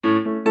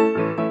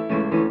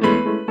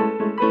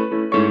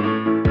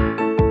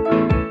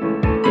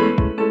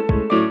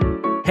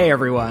Hey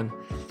everyone,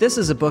 this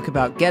is a book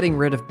about getting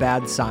rid of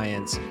bad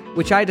science,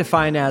 which I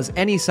define as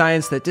any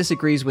science that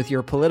disagrees with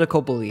your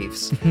political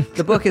beliefs.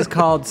 The book is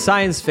called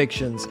Science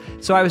Fictions,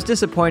 so I was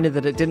disappointed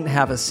that it didn't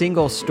have a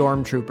single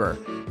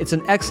stormtrooper. It's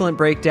an excellent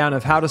breakdown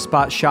of how to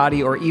spot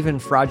shoddy or even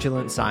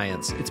fraudulent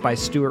science. It's by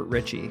Stuart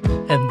Ritchie.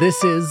 And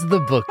this is The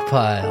Book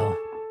Pile.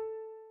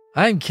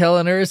 I'm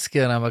Kellen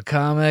Erskine. I'm a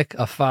comic,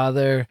 a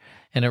father,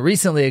 and it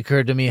recently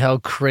occurred to me how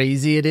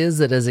crazy it is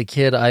that as a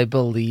kid I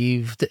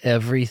believed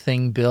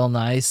everything Bill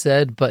Nye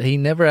said, but he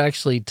never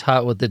actually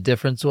taught what the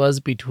difference was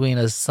between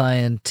a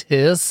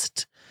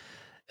scientist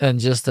and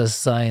just a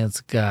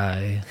science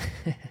guy.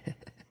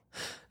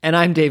 And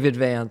I'm David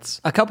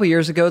Vance. A couple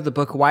years ago, the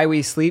book Why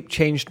We Sleep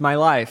changed my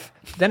life.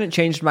 Then it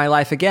changed my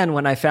life again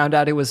when I found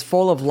out it was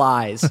full of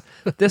lies.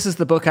 This is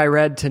the book I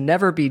read to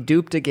never be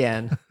duped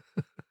again.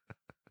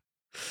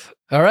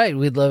 All right,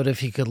 we'd love it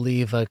if you could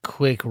leave a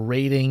quick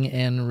rating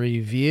and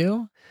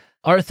review.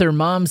 Arthur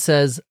Mom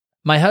says,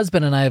 my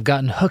husband and I have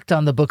gotten hooked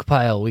on The Book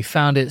Pile. We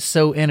found it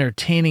so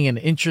entertaining and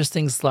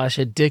interesting /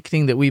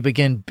 addicting that we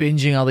began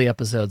binging all the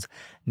episodes.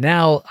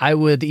 Now I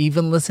would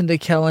even listen to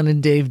Kellen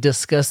and Dave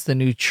discuss the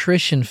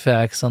nutrition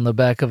facts on the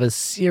back of a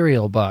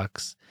cereal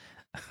box.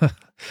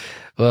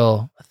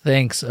 Well,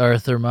 thanks,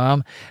 Arthur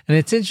Mom. And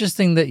it's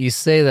interesting that you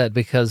say that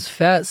because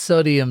fat,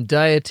 sodium,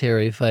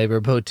 dietary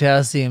fiber,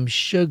 potassium,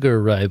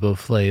 sugar,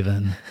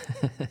 riboflavin.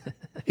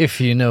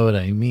 If you know what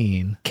I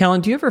mean.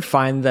 Kellen, do you ever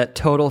find that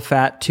total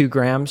fat 2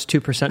 grams,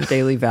 2%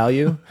 daily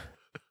value?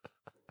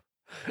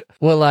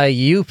 Well, I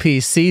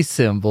UPC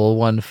symbol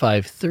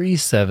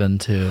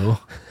 15372.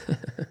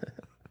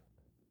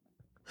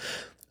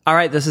 All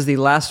right, this is the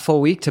last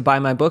full week to buy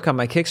my book on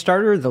my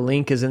Kickstarter. The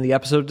link is in the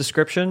episode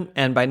description,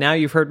 and by now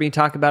you've heard me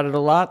talk about it a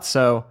lot,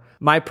 so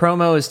my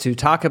promo is to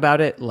talk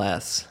about it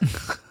less.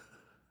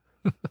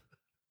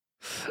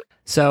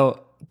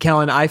 So,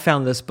 Kellen, I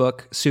found this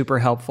book super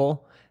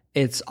helpful.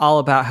 It's all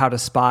about how to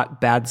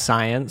spot bad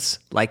science,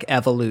 like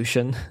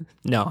evolution.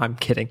 No, I'm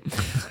kidding.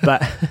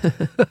 But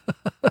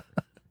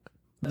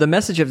the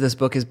message of this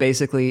book is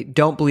basically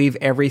don't believe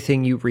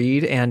everything you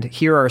read, and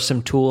here are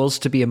some tools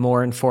to be a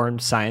more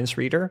informed science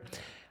reader.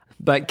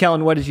 But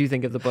Kellen, what did you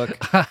think of the book?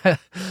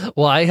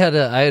 Well, I had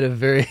a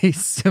very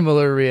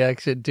similar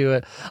reaction to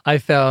it. I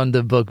found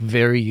the book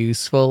very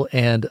useful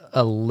and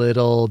a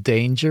little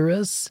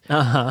dangerous.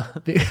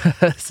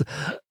 Because,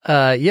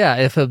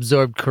 if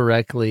absorbed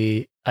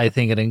correctly, I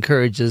think it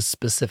encourages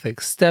specific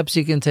steps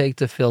you can take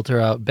to filter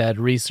out bad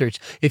research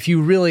if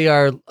you really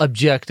are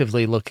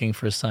objectively looking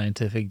for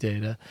scientific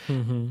data.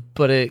 Mm-hmm.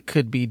 But it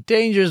could be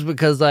dangerous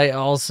because I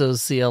also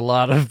see a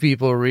lot of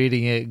people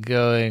reading it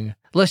going,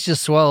 let's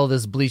just swallow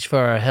this bleach for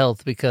our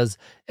health because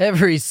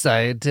every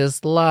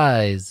scientist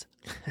lies.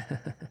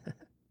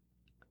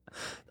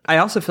 I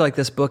also feel like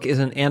this book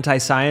isn't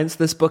anti-science.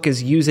 This book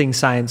is using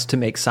science to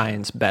make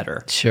science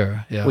better.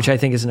 Sure, yeah. Which I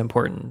think is an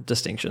important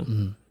distinction.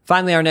 Mm-hmm.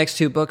 Finally, our next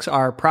 2 books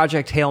are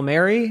Project Hail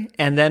Mary,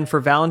 and then for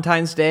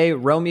Valentine's Day,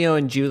 Romeo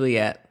and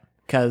Juliet.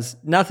 Because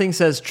nothing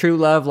says true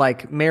love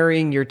like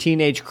marrying your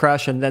teenage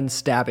crush and then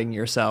stabbing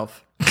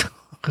yourself.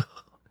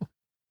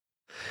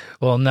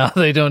 Well, now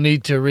they don't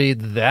need to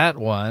read that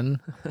one.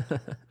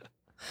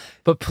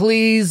 But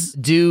please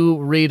do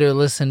read or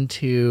listen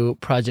to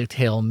Project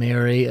Hail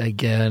Mary.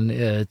 Again,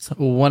 it's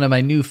one of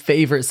my new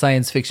favorite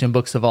science fiction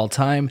books of all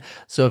time.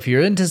 So if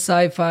you're into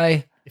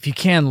sci-fi, if you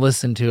can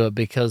listen to it,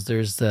 because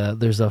there's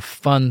a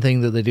fun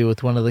thing that they do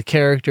with one of the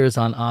characters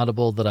on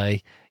Audible that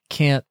I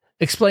can't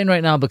explain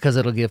right now because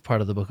it'll give part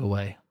of the book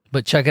away.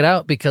 But check it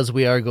out because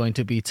we are going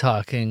to be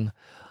talking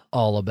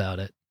all about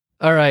it.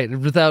 All right,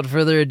 without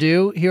further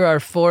ado, here are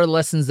 4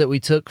 lessons that we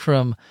took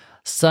from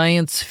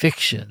Science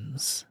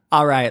Fictions.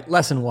 All right,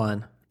 lesson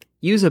 1.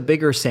 Use a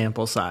bigger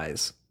sample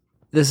size.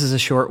 This is a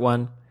short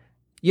one.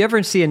 You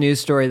ever see a news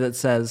story that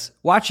says,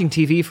 watching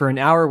TV for an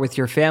hour with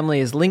your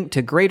family is linked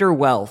to greater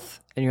wealth?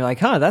 And you're like,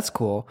 that's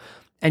cool.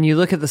 And you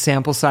look at the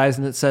sample size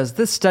and it says,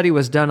 this study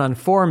was done on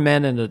 4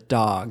 men and a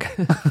dog.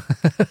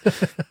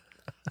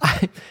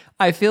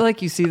 I feel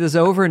like you see this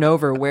over and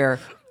over where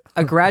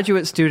a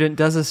graduate student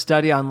does a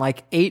study on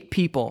like 8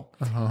 people.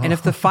 And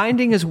if the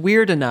finding is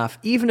weird enough,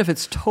 even if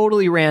it's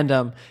totally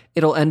random,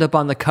 it'll end up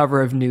on the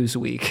cover of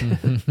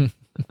Newsweek.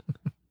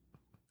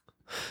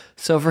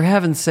 So for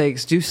heaven's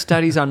sakes, do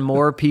studies on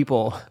more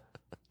people.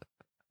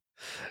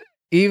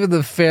 Even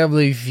the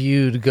Family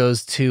Feud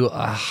goes to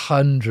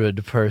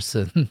 100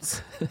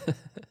 persons.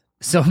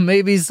 So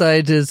maybe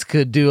scientists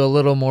could do a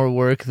little more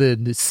work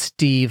than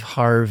Steve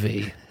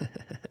Harvey.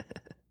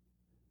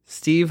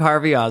 Steve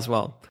Harvey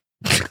Oswald.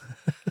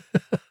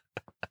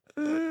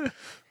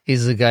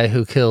 He's the guy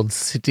who killed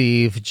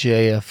Steve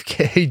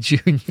JFK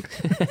Jr.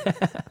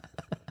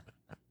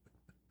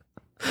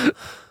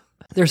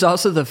 There's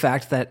also the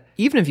fact that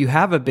even if you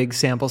have a big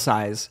sample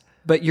size,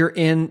 but you're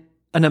in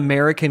an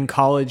American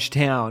college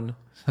town,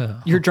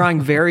 you're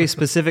drawing very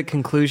specific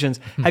conclusions.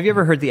 Have you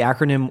ever heard the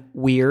acronym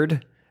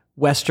WEIRD?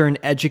 Western,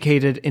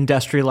 educated,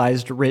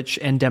 industrialized, rich,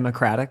 and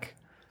democratic?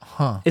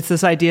 It's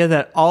this idea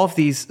that all of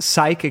these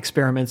psych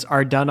experiments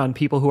are done on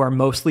people who are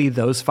mostly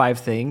those 5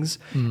 things,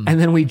 and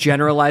then we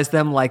generalize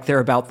them like they're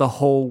about the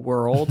whole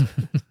world.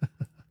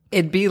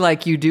 It'd be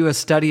like you do a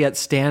study at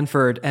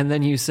Stanford, and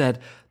then you said,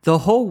 the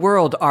whole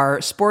world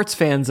are sports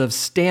fans of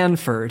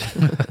Stanford.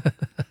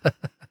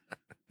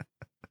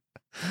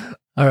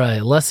 All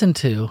right, lesson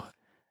 2.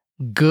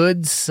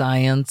 Good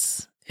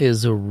science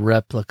is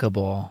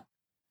replicable.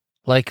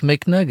 Like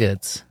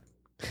McNuggets.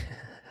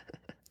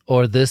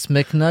 Or this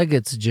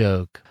McNuggets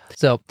joke.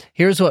 So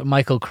here's what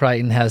Michael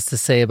Crichton has to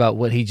say about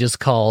what he just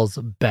calls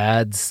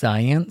bad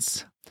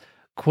science.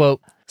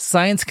 Quote,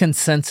 science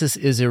consensus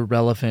is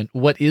irrelevant.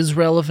 What is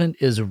relevant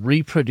is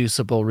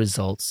reproducible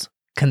results.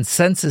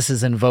 Consensus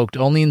is invoked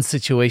only in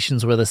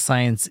situations where the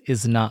science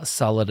is not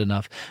solid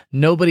enough.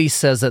 Nobody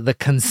says that the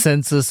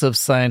consensus of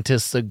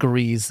scientists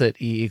agrees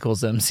that E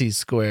equals MC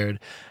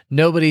squared.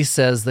 Nobody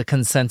says the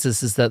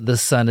consensus is that the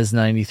sun is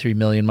 93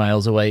 million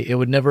miles away. It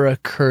would never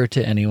occur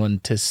to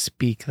anyone to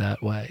speak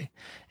that way.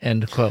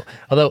 End quote.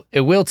 Although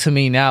it will to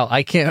me now.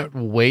 I can't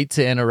wait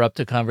to interrupt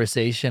a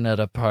conversation at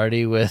a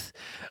party with,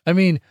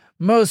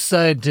 most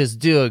scientists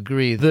do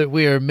agree that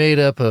we are made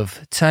up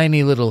of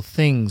tiny little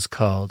things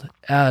called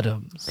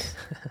atoms.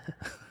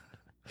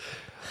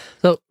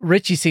 So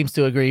Ritchie seems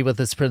to agree with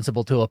this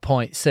principle to a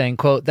point, saying,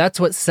 quote,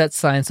 that's what sets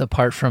science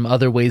apart from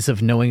other ways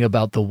of knowing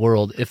about the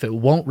world. If it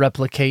won't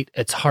replicate,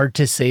 it's hard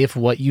to say if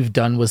what you've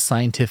done was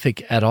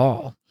scientific at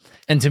all.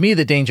 And to me,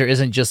 the danger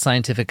isn't just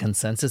scientific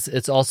consensus,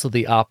 it's also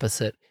the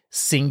opposite.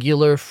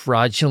 Singular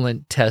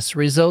fraudulent test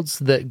results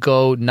that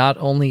go not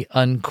only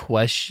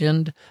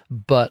unquestioned,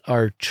 but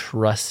are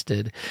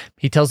trusted.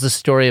 He tells the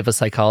story of a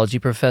psychology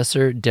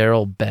professor,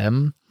 Daryl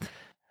Bem.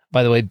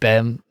 By the way,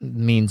 Bem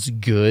means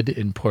good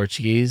in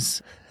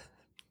Portuguese.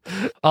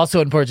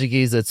 Also in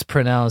Portuguese, it's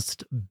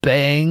pronounced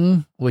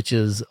bang, which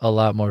is a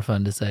lot more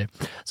fun to say.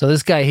 So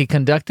this guy, he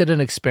conducted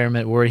an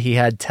experiment where he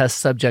had test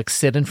subjects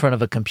sit in front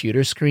of a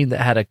computer screen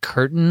that had a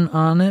curtain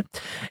on it,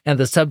 and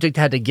the subject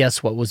had to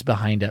guess what was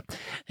behind it.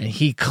 And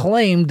he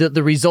claimed that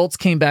the results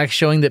came back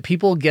showing that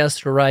people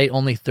guessed right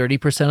only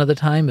 30% of the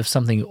time if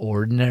something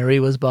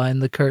ordinary was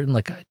behind the curtain,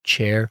 like a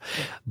chair.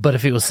 But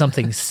if it was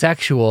something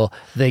sexual,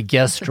 they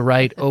guessed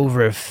right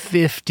over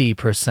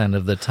 50%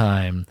 of the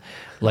time,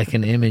 like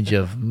an image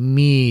of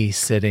me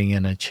sitting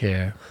in a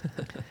chair.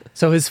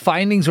 So his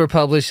findings were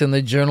published in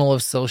the Journal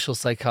of Social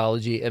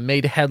Psychology and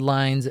made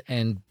headlines,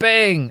 and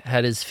bang,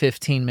 had his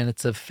 15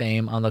 minutes of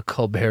fame on the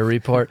Colbert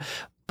Report.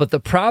 But the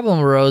problem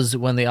arose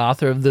when the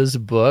author of this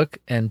book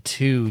and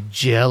 2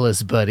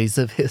 jealous buddies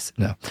of his,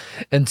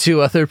 and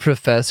 2 other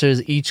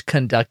professors each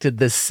conducted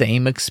the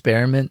same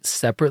experiment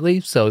separately,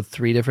 so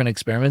 3 different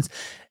experiments,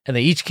 and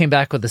they each came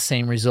back with the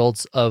same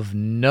results of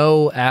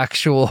no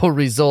actual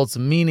results,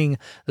 meaning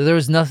that there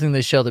was nothing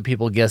to show that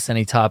people guess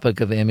any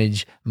topic of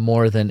image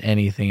more than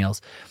anything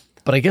else.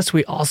 But I guess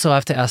we also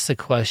have to ask the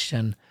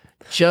question,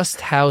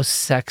 just how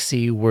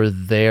sexy were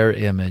their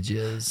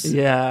images?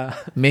 Yeah.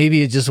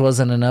 Maybe it just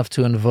wasn't enough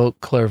to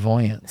invoke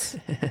clairvoyance.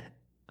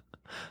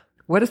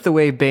 What if the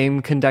way Bain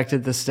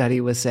conducted the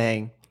study was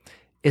saying,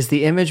 is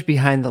the image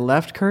behind the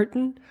left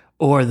curtain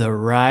or the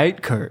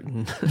right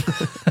curtain?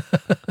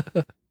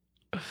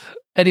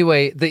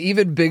 Anyway, the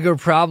even bigger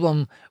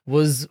problem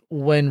was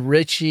when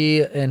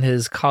Ritchie and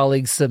his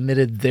colleagues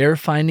submitted their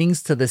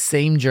findings to the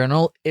same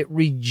journal, it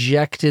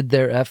rejected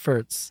their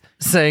efforts,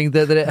 saying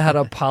that it had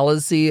a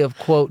policy of,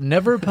 quote,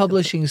 never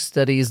publishing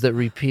studies that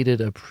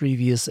repeated a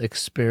previous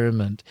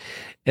experiment.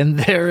 And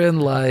therein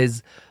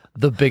lies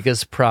the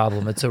biggest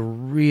problem. It's a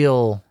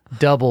real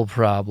double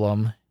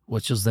problem,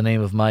 which was the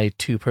name of my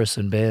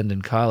 2-person band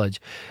in college.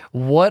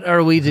 What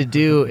are we to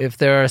do if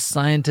there are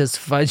scientists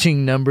fudging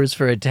numbers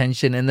for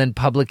attention and then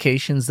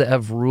publications that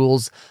have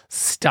rules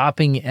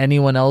stopping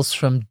anyone else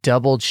from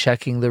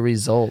double-checking the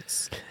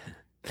results?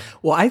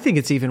 Well, I think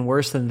it's even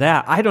worse than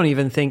that. I don't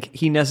even think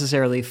he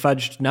necessarily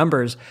fudged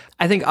numbers.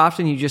 I think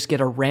often you just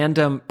get a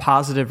random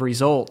positive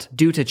result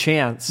due to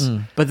chance.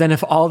 But then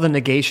if all the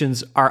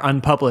negations are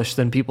unpublished,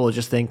 then people will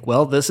just think,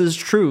 well, this is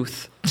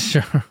truth.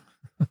 Sure.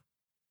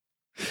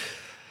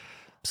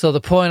 So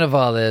the point of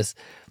all this,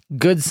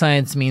 good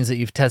science means that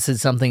you've tested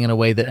something in a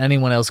way that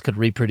anyone else could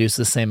reproduce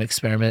the same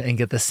experiment and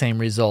get the same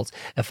results.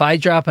 If I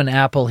drop an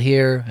apple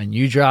here and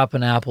you drop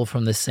an apple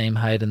from the same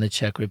height in the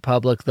Czech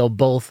Republic, they'll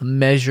both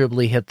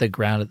measurably hit the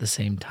ground at the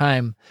same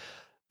time.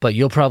 But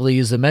you'll probably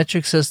use a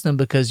metric system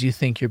because you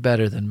think you're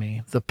better than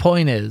me. The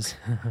point is,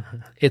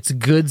 it's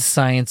good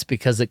science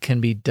because it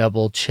can be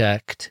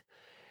double-checked,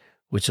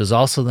 which is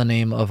also the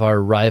name of our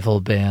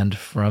rival band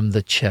from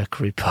the Czech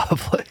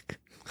Republic.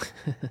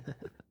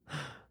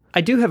 I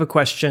do have a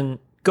question,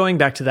 going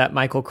back to that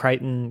Michael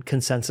Crichton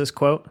consensus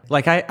quote.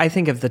 Like, I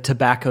think of the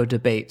tobacco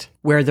debate,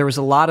 where there was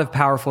a lot of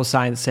powerful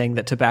science saying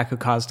that tobacco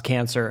caused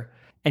cancer,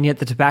 and yet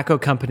the tobacco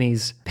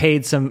companies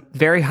paid some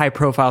very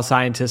high-profile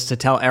scientists to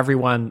tell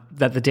everyone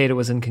that the data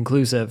was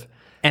inconclusive,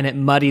 and it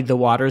muddied the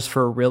waters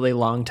for a really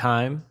long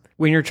time.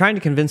 When you're trying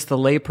to convince the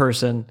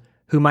layperson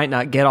who might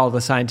not get all the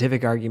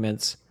scientific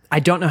arguments, I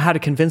don't know how to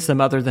convince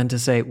them other than to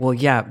say, well,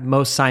 yeah,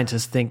 most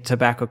scientists think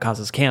tobacco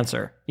causes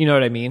cancer. You know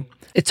what I mean?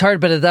 It's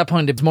hard, but at that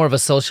point, it's more of a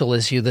social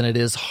issue than it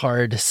is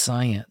hard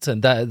science.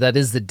 And that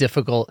is the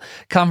difficult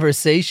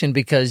conversation,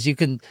 because you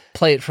can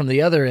play it from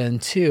the other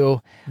end,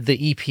 too.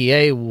 The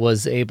EPA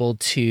was able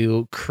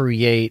to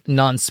create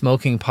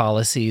non-smoking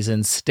policies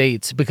in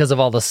states because of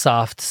all the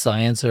soft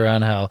science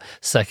around how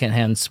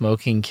secondhand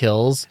smoking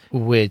kills,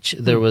 which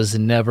there was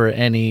never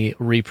any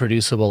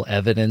reproducible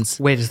evidence.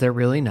 Wait, is there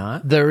really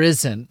not? There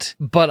isn't.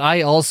 But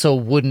I also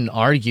wouldn't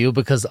argue,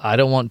 because I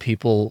don't want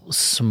people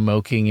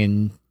smoking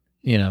in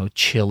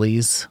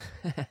chilies.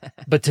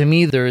 But to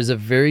me, there is a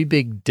very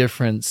big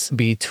difference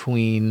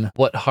between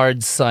what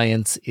hard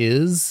science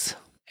is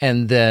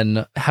and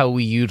then how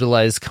we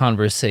utilize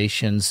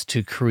conversations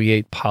to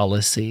create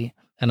policy.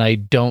 And I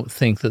don't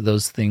think that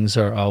those things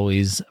are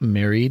always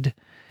married.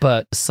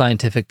 But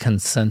scientific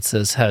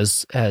consensus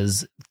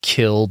has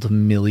killed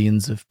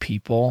millions of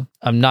people.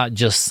 I'm not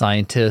just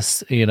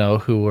scientists,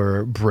 who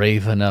are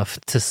brave enough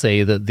to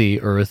say that the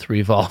Earth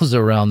revolves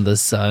around the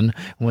sun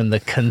when the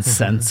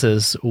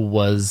consensus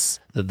was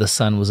that the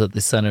sun was at the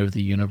center of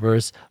the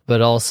universe,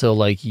 but also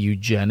like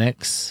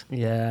eugenics.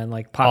 Yeah, and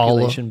like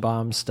population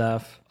bomb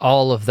stuff.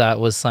 All of that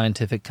was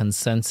scientific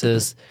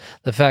consensus.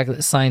 The fact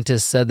that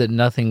scientists said that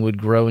nothing would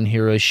grow in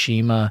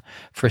Hiroshima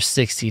for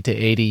 60 to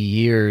 80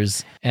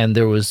 years, and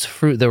there was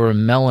fruit, there were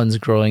melons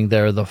growing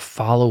there the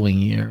following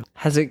year.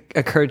 Has it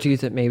occurred to you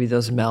that maybe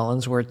those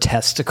melons were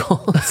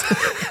testicles?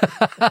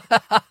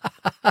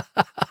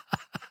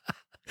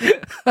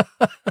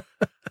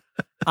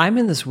 I'm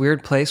in this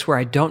weird place where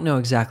I don't know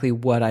exactly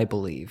what I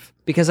believe,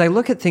 because I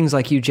look at things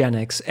like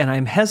eugenics and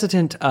I'm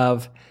hesitant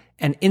of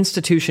an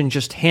institution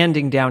just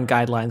handing down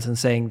guidelines and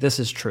saying this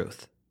is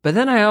truth. But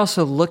then I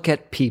also look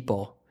at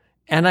people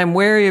and I'm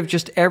wary of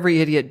just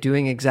every idiot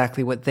doing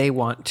exactly what they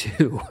want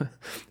to.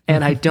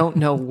 And I don't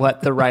know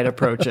what the right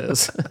approach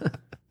is.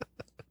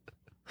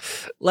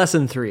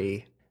 Lesson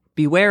 3.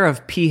 Beware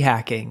of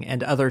p-hacking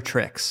and other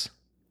tricks.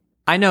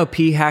 I know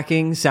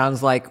p-hacking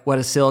sounds like what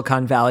a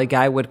Silicon Valley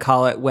guy would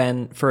call it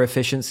when, for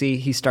efficiency,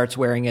 he starts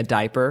wearing a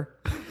diaper.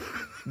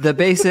 The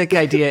basic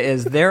idea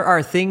is there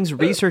are things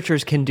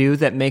researchers can do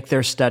that make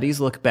their studies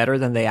look better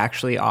than they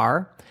actually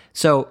are.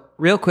 So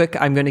real quick,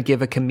 I'm going to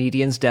give a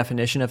comedian's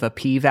definition of a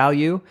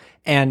p-value.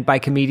 And by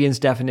comedian's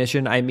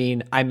definition, I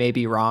mean I may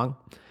be wrong.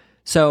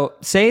 So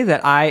say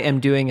that I am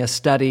doing a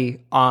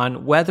study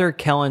on whether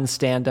Kellen's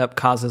stand-up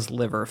causes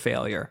liver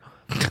failure.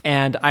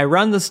 And I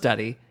run the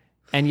study.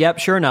 And yep,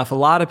 sure enough, a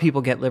lot of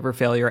people get liver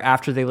failure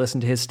after they listen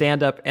to his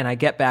stand-up, and I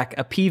get back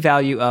a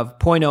p-value of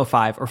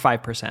 0.05 or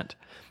 5%.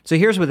 So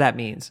here's what that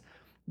means.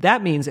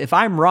 That means if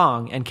I'm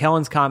wrong and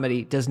Kellen's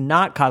comedy does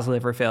not cause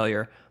liver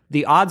failure,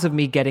 the odds of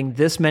me getting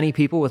this many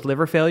people with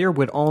liver failure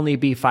would only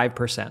be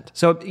 5%.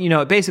 So,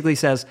 it basically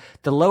says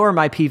the lower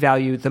my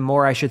p-value, the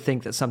more I should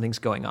think that something's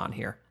going on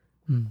here.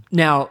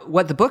 Now,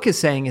 what the book is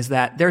saying is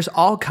that there's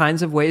all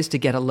kinds of ways to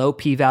get a low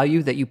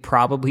p-value that you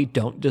probably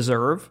don't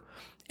deserve.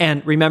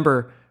 And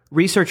remember,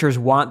 researchers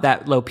want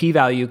that low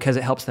p-value because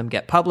it helps them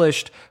get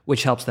published,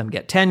 which helps them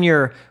get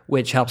tenure,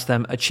 which helps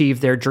them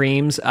achieve their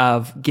dreams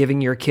of giving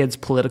your kids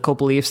political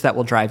beliefs that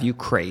will drive you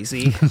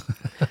crazy.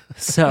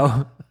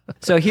 So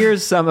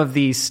here's some of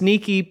the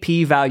sneaky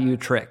p-value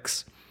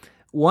tricks.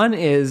 One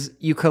is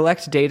you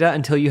collect data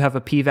until you have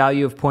a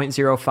p-value of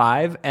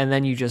 0.05, and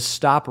then you just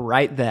stop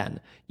right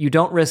then. You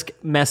don't risk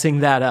messing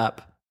that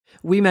up.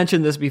 We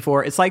mentioned this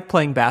before. It's like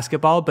playing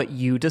basketball, but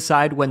you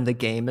decide when the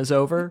game is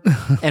over.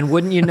 And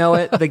wouldn't you know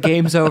it, the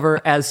game's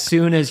over as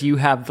soon as you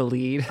have the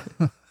lead.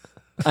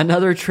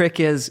 Another trick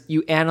is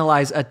you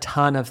analyze a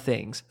ton of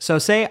things. So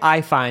say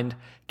I find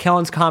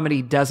Kellen's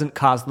comedy doesn't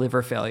cause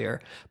liver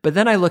failure, but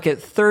then I look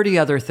at 30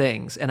 other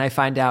things and I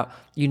find out,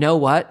 you know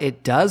what?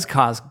 It does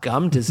cause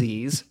gum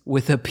disease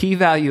with a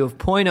p-value of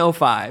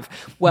 0.05.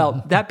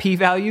 Well, that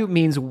p-value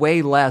means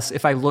way less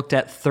if I looked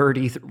at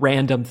 30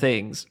 random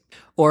things.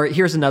 Or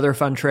here's another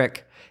fun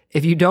trick.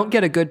 If you don't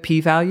get a good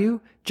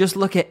p-value, just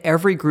look at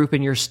every group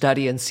in your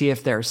study and see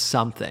if there's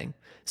something.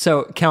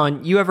 So,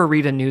 Kellen, you ever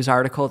read a news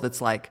article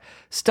that's like,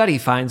 study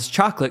finds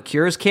chocolate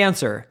cures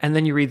cancer, and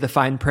then you read the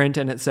fine print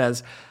and it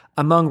says,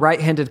 among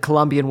right-handed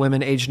Colombian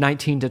women aged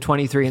 19 to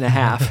 23 and a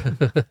half.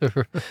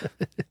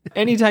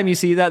 Anytime you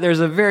see that, there's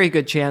a very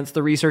good chance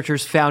the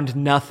researchers found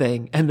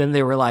nothing, and then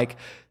they were like,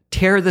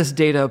 tear this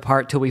data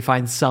apart till we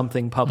find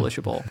something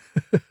publishable.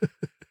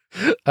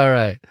 All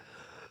right.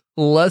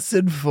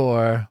 Lesson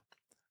 4.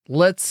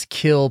 Let's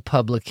kill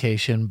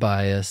publication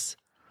bias.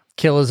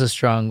 Kill is a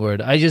strong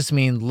word. I just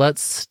mean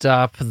let's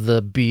stop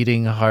the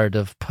beating heart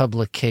of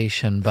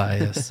publication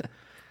bias.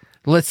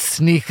 Let's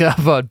sneak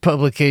up on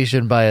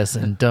publication bias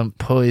and dump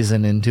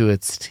poison into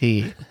its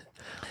tea.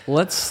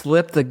 Let's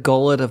slip the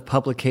gullet of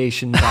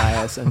publication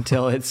bias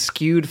until its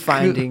skewed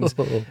findings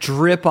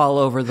drip all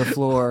over the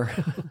floor.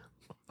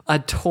 A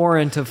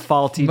torrent of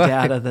faulty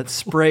data that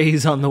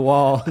sprays on the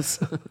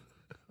walls.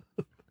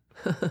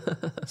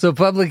 So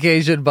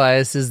publication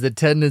bias is the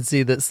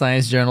tendency that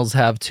science journals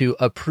have to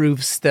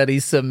approve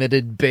studies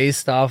submitted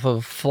based off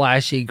of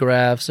flashy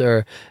graphs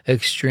or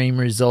extreme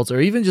results, or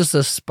even just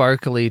a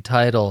sparkly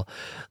title.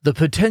 The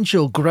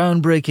potential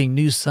groundbreaking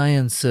new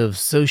science of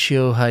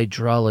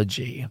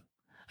sociohydrology.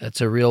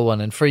 That's a real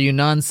one. And for you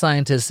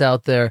non-scientists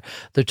out there,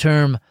 the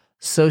term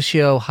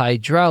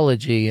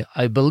sociohydrology,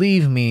 I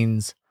believe,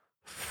 means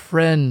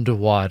friend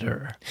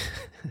water.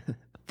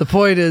 The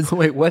point is...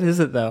 Wait, what is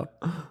it, though?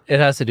 It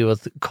has to do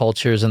with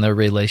cultures and their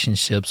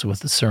relationships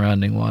with the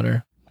surrounding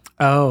water.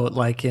 Oh,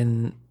 like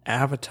in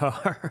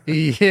Avatar.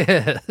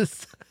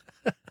 Yes.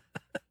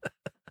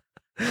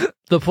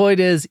 The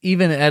point is,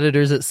 even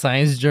editors at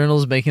science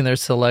journals making their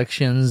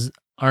selections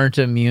aren't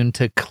immune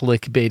to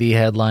clickbaity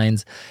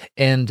headlines,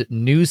 and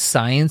new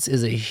science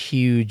is a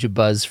huge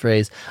buzz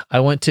phrase.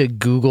 I went to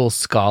Google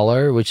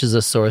Scholar, which is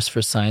a source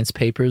for science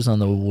papers on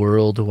the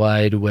World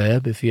Wide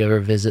Web, if you ever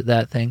visit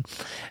that thing,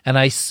 and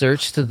I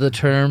searched the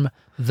term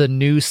the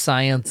new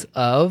science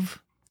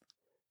of,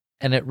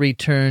 and it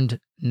returned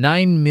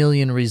 9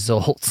 million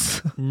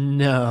results.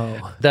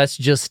 No. That's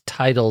just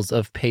titles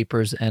of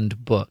papers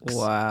and books.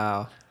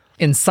 Wow.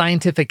 In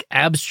scientific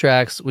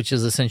abstracts, which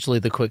is essentially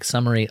the quick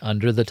summary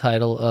under the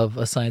title of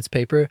a science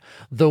paper,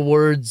 the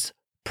words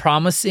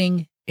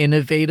promising,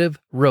 innovative,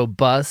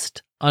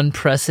 robust,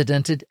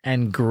 unprecedented,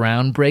 and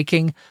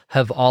groundbreaking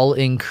have all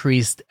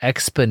increased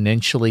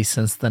exponentially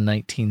since the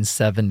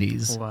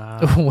 1970s.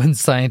 Wow. When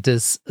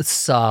scientists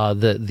saw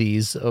that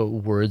these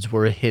words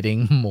were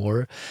hitting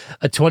more.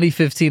 A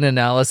 2015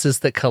 analysis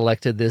that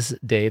collected this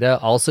data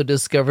also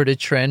discovered a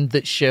trend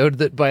that showed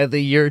that by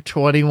the year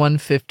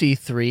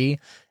 2153,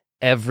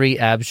 every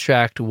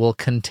abstract will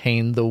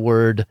contain the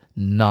word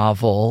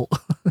novel.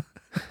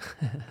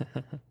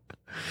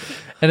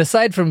 And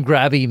aside from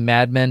grabby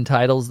Mad Men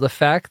titles, the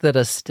fact that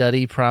a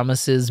study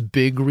promises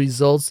big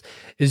results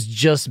is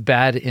just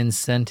bad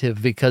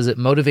incentive because it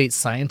motivates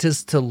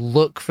scientists to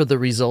look for the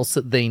results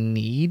that they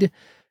need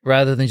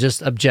rather than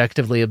just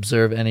objectively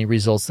observe any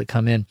results that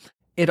come in.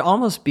 It'd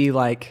almost be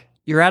like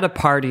you're at a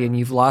party and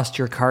you've lost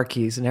your car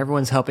keys and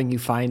everyone's helping you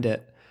find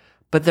it.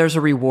 But there's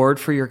a reward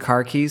for your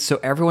car keys, so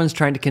everyone's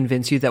trying to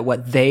convince you that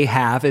what they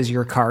have is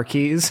your car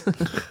keys.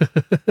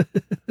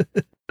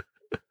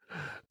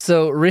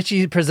 So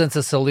Ritchie presents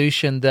a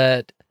solution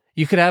that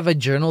you could have a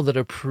journal that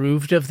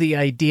approved of the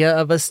idea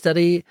of a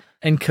study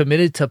and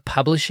committed to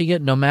publishing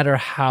it no matter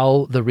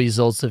how the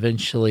results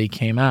eventually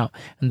came out.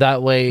 And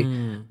that way,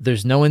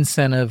 there's no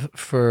incentive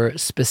for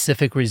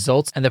specific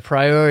results, and the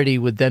priority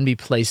would then be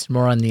placed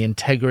more on the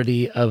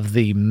integrity of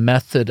the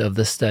method of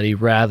the study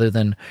rather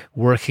than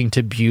working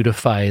to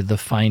beautify the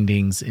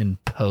findings in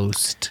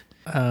post.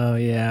 Oh,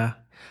 yeah.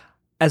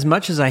 As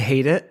much as I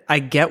hate it, I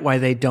get why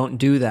they don't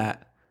do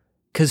that.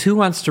 Because who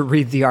wants to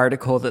read the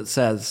article that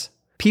says,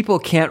 people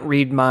can't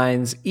read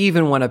minds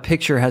even when a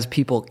picture has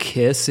people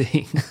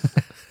kissing?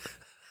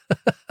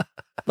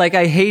 Like,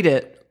 I hate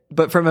it,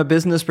 but from a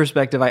business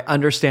perspective, I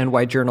understand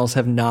why journals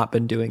have not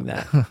been doing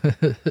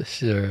that.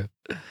 Sure.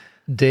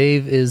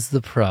 Dave is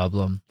the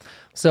problem.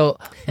 So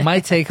my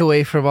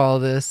takeaway from all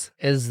this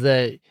is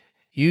that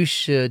you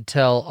should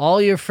tell all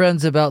your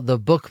friends about the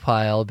book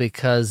pile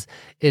because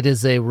it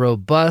is a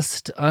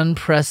robust,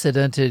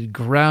 unprecedented,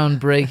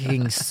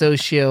 groundbreaking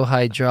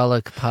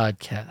socio-hydraulic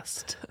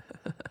podcast.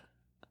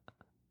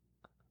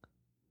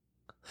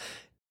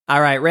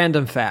 All right,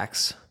 random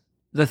facts.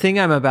 The thing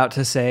I'm about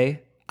to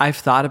say, I've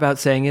thought about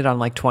saying it on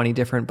like 20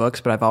 different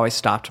books, but I've always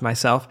stopped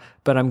myself.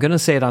 But I'm going to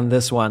say it on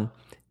this one.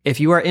 If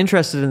you are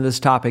interested in this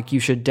topic, you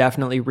should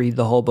definitely read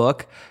the whole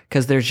book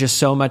because there's just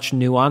so much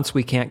nuance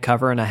we can't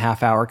cover in a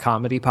half-hour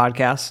comedy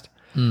podcast.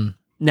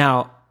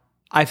 Now,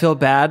 I feel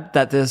bad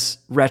that this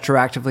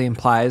retroactively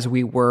implies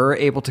we were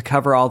able to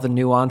cover all the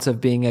nuance of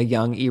being a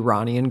young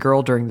Iranian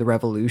girl during the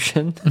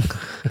revolution.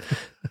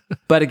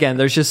 But again,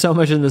 there's just so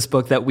much in this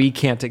book that we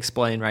can't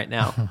explain right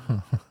now.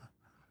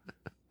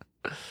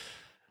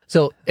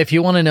 So if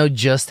you want to know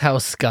just how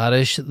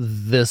Scottish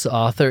this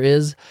author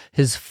is,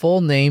 his full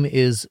name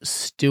is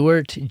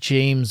Stuart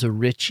James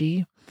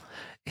Ritchie.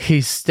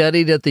 He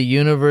studied at the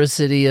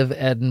University of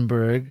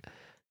Edinburgh.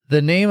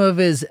 The name of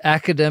his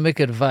academic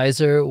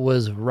advisor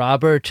was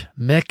Robert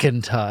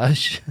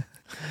McIntosh.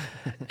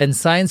 And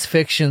Science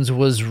Fictions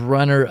was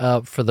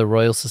runner-up for the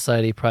Royal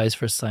Society Prize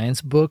for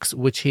Science Books,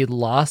 which he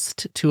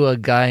lost to a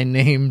guy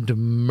named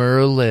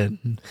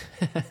Merlin.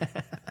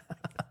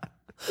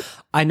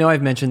 I know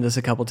I've mentioned this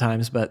a couple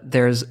times, but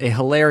there's a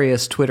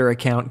hilarious Twitter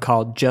account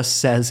called Just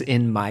Says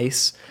in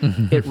Mice.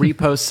 It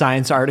reposts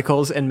science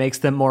articles and makes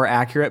them more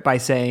accurate by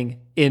saying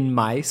in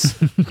mice.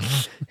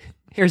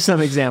 Here's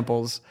some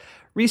examples.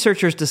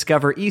 Researchers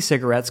discover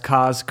e-cigarettes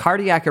cause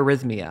cardiac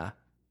arrhythmia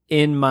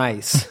in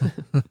mice.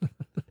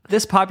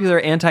 This popular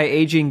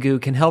anti-aging goo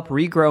can help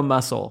regrow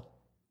muscle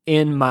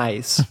in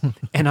mice.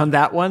 And on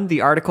that one,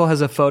 the article has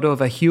a photo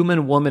of a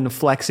human woman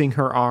flexing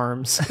her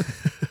arms.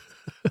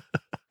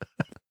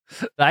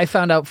 I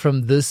found out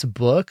from this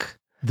book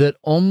that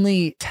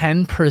only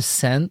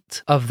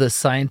 10% of the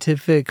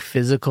scientific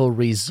physical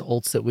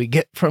results that we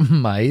get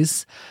from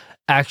mice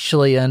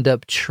actually end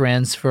up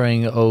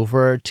transferring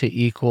over to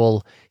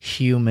equal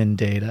human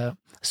data.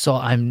 So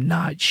I'm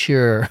not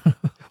sure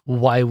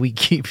why we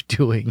keep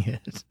doing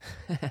it.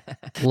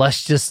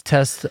 Let's just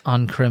test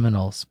on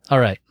criminals. All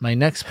right, my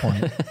next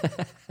point.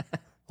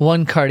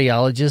 One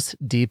cardiologist,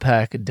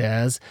 Deepak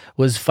Das,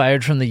 was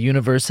fired from the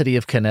University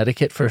of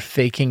Connecticut for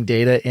faking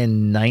data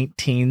in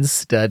 19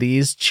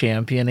 studies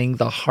championing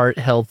the heart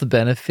health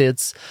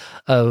benefits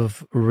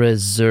of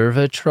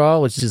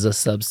resveratrol, which is a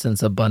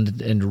substance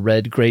abundant in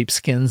red grape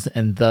skins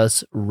and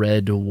thus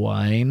red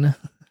wine.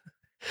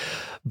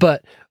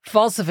 But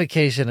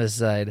falsification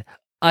aside,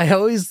 I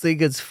always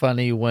think it's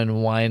funny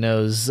when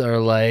winos are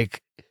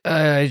like,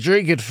 I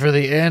drink it for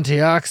the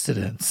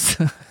antioxidants.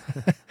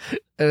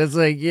 And it's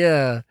like,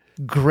 yeah,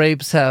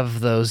 grapes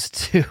have those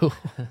too.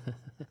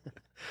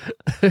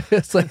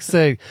 It's like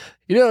saying,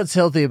 you know what's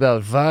healthy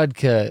about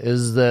vodka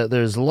is that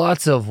there's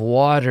lots of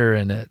water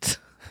in it.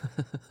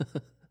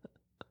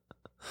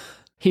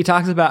 He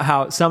talks about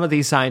how some of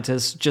these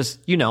scientists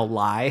just,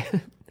 lie.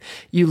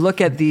 You look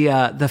at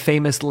the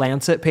famous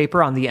Lancet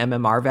paper on the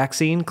MMR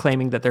vaccine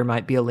claiming that there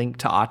might be a link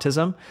to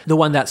autism, the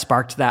one that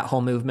sparked that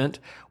whole movement.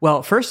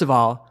 Well, first of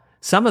all,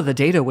 some of the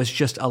data was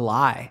just a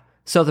lie.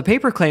 So the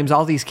paper claims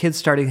all these kids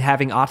started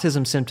having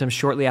autism symptoms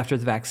shortly after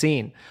the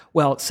vaccine.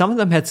 Well, some of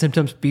them had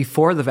symptoms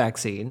before the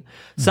vaccine,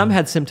 some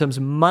had symptoms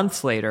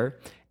months later,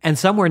 and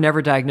some were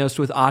never diagnosed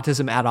with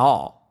autism at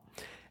all.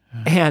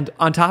 And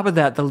on top of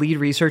that, the lead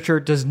researcher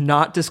does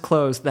not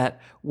disclose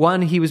that,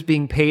 one, he was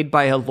being paid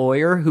by a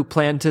lawyer who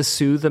planned to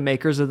sue the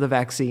makers of the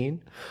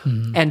vaccine.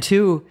 And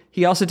two,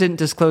 he also didn't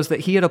disclose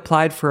that he had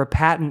applied for a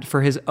patent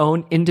for his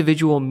own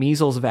individual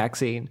measles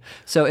vaccine.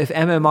 So if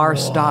MMR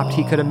stopped,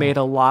 he could have made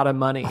a lot of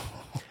money.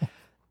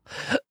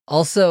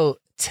 Also,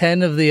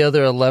 10 of the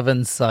other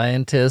 11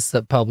 scientists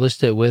that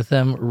published it with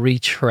him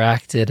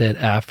retracted it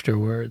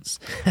afterwards.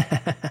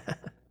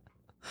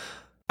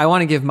 I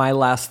want to give my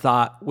last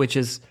thought, which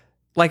is,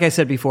 like I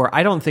said before,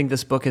 I don't think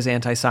this book is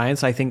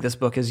anti-science. I think this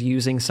book is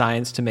using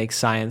science to make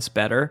science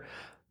better.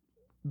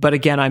 But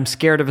again, I'm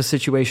scared of a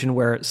situation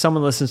where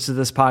someone listens to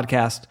this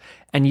podcast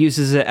and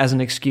uses it as an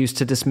excuse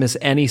to dismiss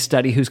any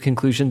study whose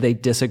conclusion they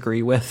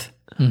disagree with.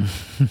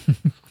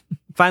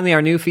 Finally,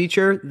 our new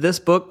feature, this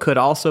book could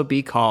also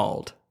be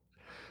called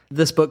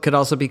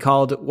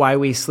Why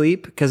We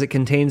Sleep, because it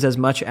contains as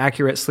much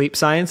accurate sleep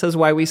science as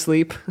Why We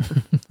Sleep.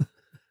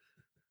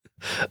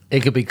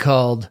 It could be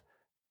called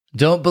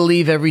Don't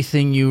Believe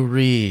Everything You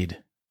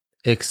Read,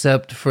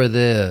 Except for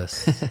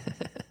This.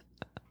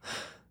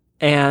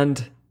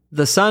 And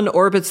The Sun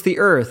Orbits the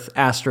Earth,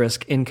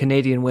 * in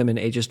Canadian women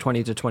ages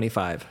 20 to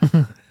 25.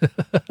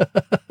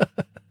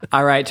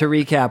 All right, to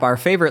recap, our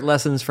favorite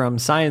lessons from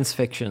science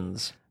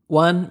fictions.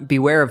 1,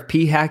 beware of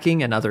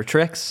p-hacking and other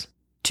tricks.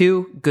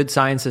 2, good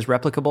science is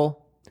replicable.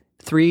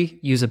 3,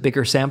 use a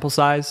bigger sample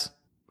size.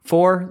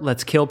 4,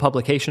 let's kill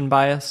publication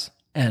bias.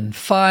 And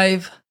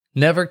 5,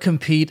 never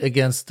compete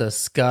against a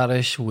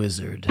Scottish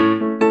wizard.